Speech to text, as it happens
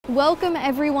Welcome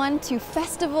everyone to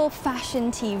Festival Fashion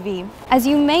TV. As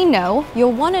you may know, your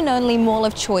one and only mall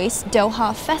of choice,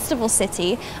 Doha Festival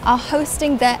City, are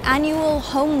hosting their annual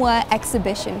Homeware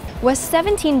exhibition, where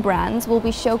 17 brands will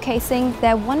be showcasing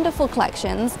their wonderful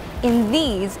collections in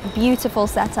these beautiful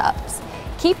setups.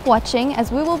 Keep watching as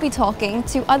we will be talking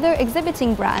to other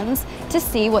exhibiting brands to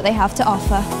see what they have to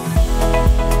offer.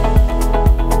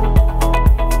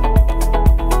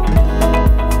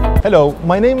 Hello,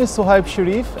 my name is Suhaib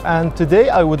Sharif and today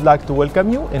I would like to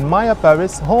welcome you in Maya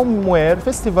Paris Homeware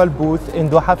Festival booth in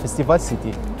Doha Festival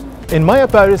City. In Maya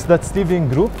Paris That's Living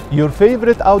Group, your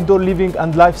favorite outdoor living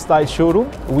and lifestyle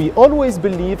showroom, we always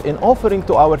believe in offering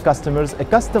to our customers a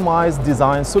customized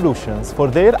design solutions for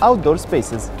their outdoor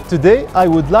spaces. Today, I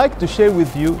would like to share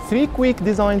with you 3 quick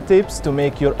design tips to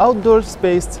make your outdoor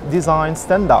space design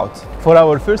stand out. For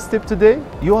our first tip today,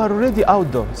 you are already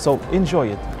outdoor, so enjoy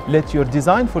it. Let your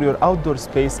design for your outdoor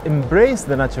space embrace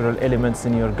the natural elements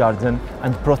in your garden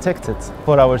and protect it.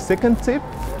 For our second tip,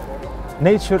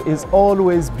 nature is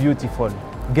always beautiful.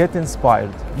 Get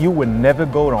inspired. You will never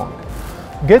go wrong.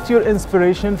 Get your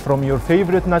inspiration from your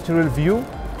favorite natural view.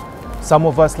 Some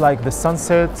of us like the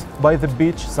sunset by the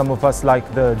beach. Some of us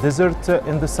like the desert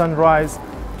in the sunrise.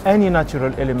 Any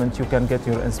natural element you can get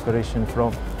your inspiration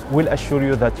from will assure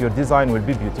you that your design will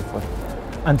be beautiful.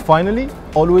 And finally,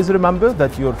 always remember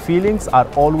that your feelings are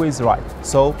always right.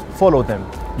 So follow them.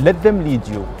 Let them lead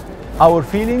you. Our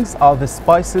feelings are the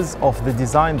spices of the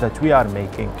design that we are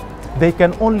making. They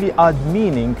can only add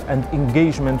meaning and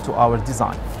engagement to our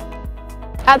design.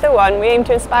 At The One, we aim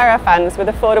to inspire our fans with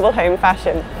affordable home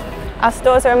fashion. Our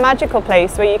stores are a magical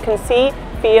place where you can see,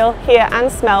 feel, hear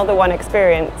and smell the One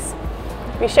experience.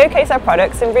 We showcase our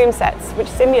products in room sets which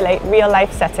simulate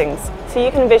real-life settings, so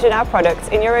you can envision our products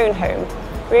in your own home.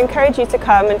 We encourage you to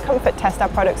come and comfort test our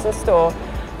products in store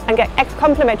and get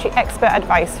complimentary expert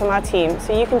advice from our team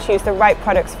so you can choose the right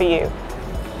products for you.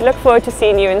 We look forward to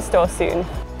seeing you in store soon.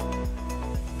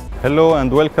 Hello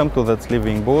and welcome to That's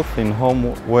Living booth in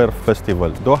Homeware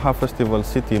Festival, Doha Festival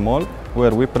City Mall,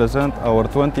 where we present our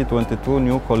 2022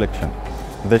 new collection.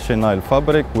 The chenille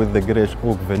fabric with the greige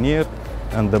oak veneer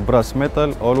and the brass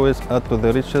metal always add to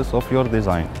the richness of your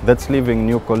design. That's Living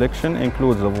new collection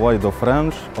includes a wide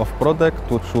range of product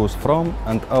to choose from,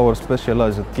 and our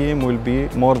specialized team will be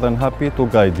more than happy to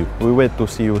guide you. We wait to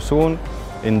see you soon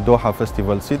in Doha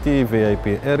Festival City,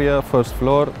 VIP area, first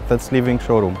floor, That's Living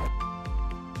showroom.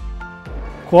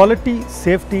 Quality,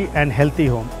 safety and healthy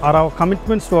home are our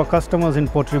commitments to our customers in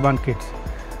Potriban Kits.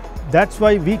 That's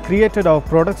why we created our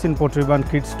products in Potriban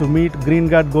Kits to meet Green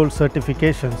Guard Gold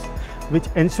certifications, which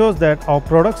ensures that our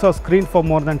products are screened for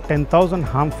more than 10,000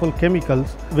 harmful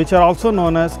chemicals, which are also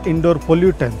known as indoor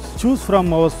pollutants. Choose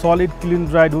from our solid clean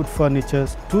dried wood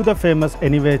furnitures to the famous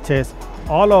Anywhere chairs.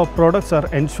 All our products are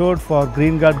ensured for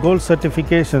Green Guard Gold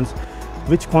certifications,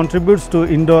 which contributes to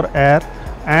indoor air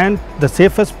and the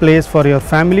safest place for your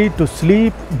family to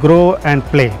sleep, grow and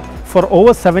play. For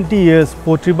over 70 years,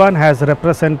 Potriban has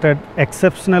represented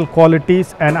exceptional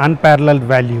qualities and unparalleled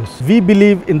values. We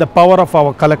believe in the power of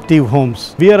our collective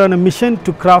homes. We are on a mission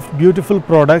to craft beautiful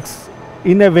products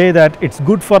in a way that it's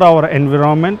good for our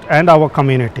environment and our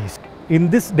communities. In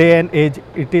this day and age,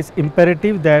 it is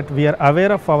imperative that we are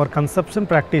aware of our consumption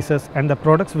practices and the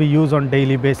products we use on a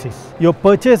daily basis. Your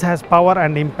purchase has power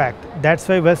and impact. That's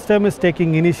why Westham is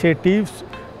taking initiatives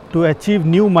to achieve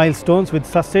new milestones with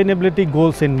sustainability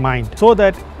goals in mind, so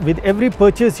that with every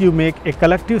purchase you make, a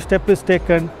collective step is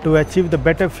taken to achieve the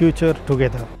better future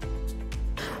together.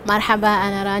 مرحبا،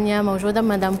 أنا رانيا موجودة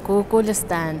بمدام كوكو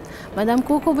الستاند. مدام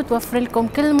كوكو بتوفر لكم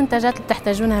كل المنتجات اللي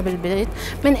بتحتاجونها بالبيت،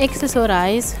 من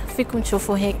اكسسورايز فيكم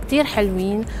تشوفوا هيك كتير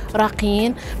حلوين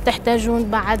راقيين. بتحتاجون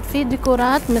بعد في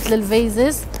ديكورات مثل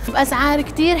الفيزز بأسعار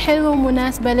كتير حلوة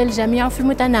ومناسبة للجميع وفي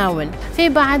المتناول. في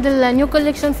بعد النيو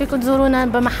كوليكشن فيكم تزورونا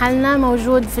بمحلنا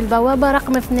موجود في البوابة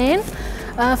رقم 2.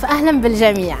 فأهلا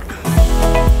بالجميع.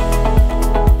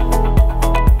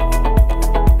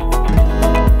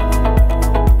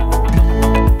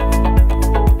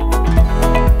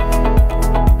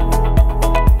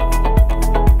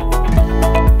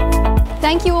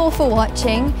 Thank you all for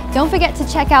watching. Don't forget to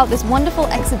check out this wonderful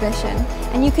exhibition,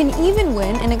 and you can even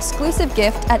win an exclusive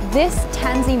gift at this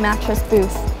Tansy mattress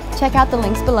booth. Check out the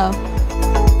links below.